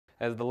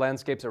As the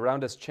landscapes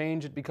around us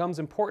change, it becomes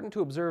important to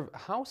observe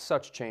how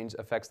such change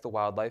affects the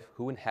wildlife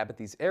who inhabit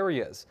these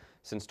areas.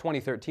 Since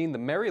 2013, the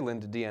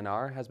Maryland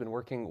DNR has been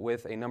working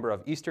with a number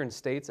of eastern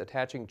states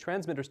attaching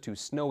transmitters to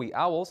snowy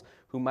owls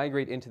who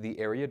migrate into the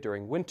area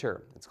during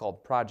winter. It's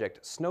called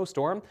Project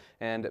Snowstorm,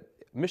 and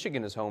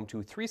Michigan is home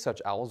to 3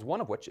 such owls,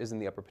 one of which is in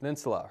the Upper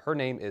Peninsula. Her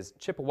name is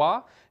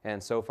Chippewa,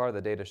 and so far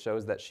the data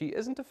shows that she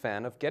isn't a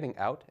fan of getting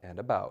out and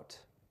about.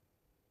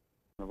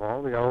 Of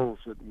all the owls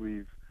that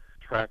we've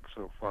tracked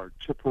so far,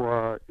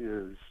 Chippewa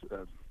is,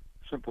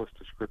 simplest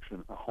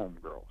description, a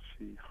homegirl.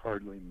 She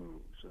hardly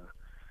moves.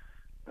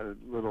 A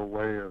little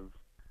way of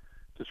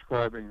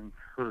describing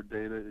her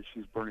data is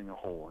she's burning a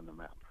hole in the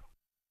map.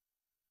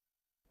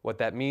 What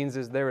that means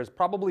is there is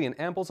probably an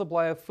ample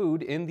supply of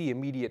food in the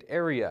immediate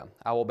area.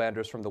 Owl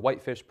banders from the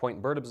Whitefish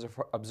Point Bird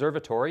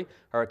Observatory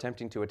are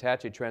attempting to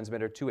attach a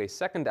transmitter to a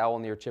second owl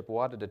near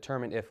Chippewa to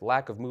determine if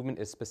lack of movement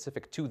is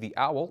specific to the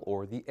owl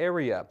or the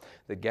area.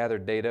 The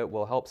gathered data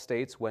will help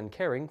states when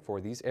caring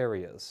for these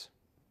areas.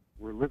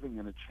 We're living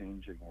in a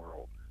changing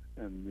world,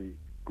 and the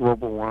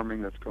global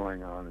warming that's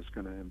going on is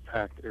going to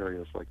impact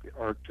areas like the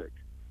Arctic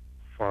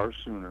far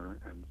sooner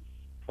and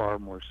far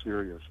more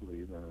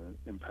seriously than it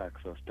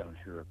impacts us down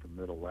here at the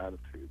middle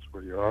latitudes,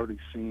 where you're already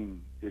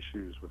seeing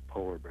issues with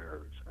polar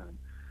bears. And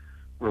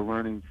we're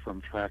learning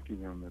from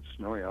tracking them that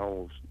snowy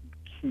owls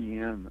key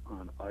in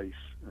on ice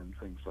and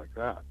things like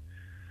that.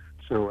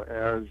 So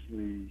as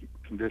the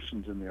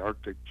conditions in the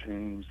Arctic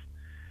change,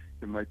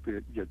 it might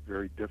get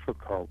very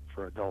difficult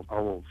for adult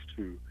owls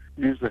to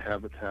use the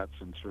habitats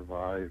and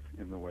survive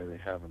in the way they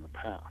have in the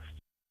past.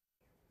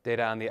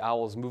 Data on the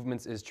owl's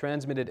movements is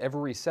transmitted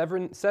every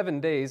seven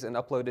days and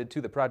uploaded to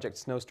the Project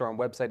Snowstorm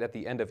website at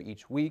the end of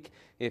each week.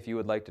 If you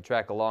would like to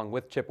track along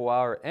with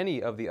Chippewa or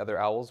any of the other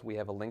owls, we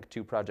have a link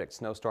to Project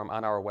Snowstorm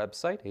on our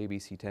website,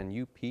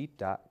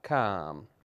 abc10up.com.